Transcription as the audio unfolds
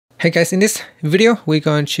Hey guys, in this video, we're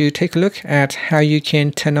going to take a look at how you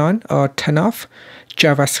can turn on or turn off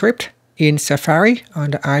JavaScript in Safari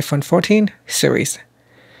on the iPhone 14 series.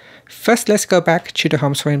 First, let's go back to the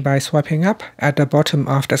home screen by swiping up at the bottom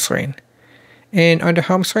of the screen. And on the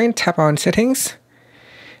home screen, tap on Settings.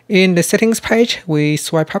 In the Settings page, we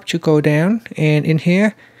swipe up to go down, and in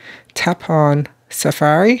here, tap on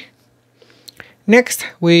Safari. Next,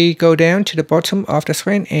 we go down to the bottom of the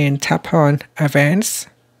screen and tap on Advanced.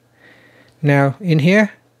 Now in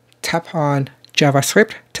here, tap on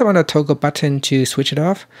JavaScript, tap on the toggle button to switch it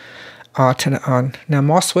off or turn it on. Now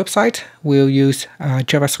most websites will use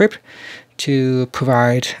JavaScript to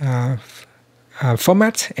provide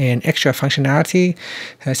format and extra functionality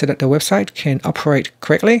so that the website can operate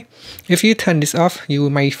correctly. If you turn this off, you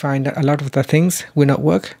may find that a lot of the things will not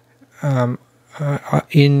work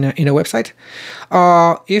in a website.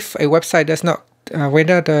 Or if a website does not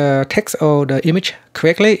render the text or the image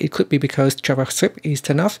correctly, it could be because JavaScript is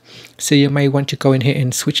turned off. So you may want to go in here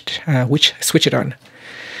and switch it on.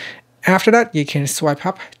 After that, you can swipe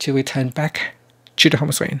up to return back to the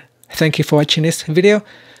home screen. Thank you for watching this video.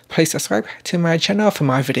 Please subscribe to my channel for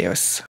more videos.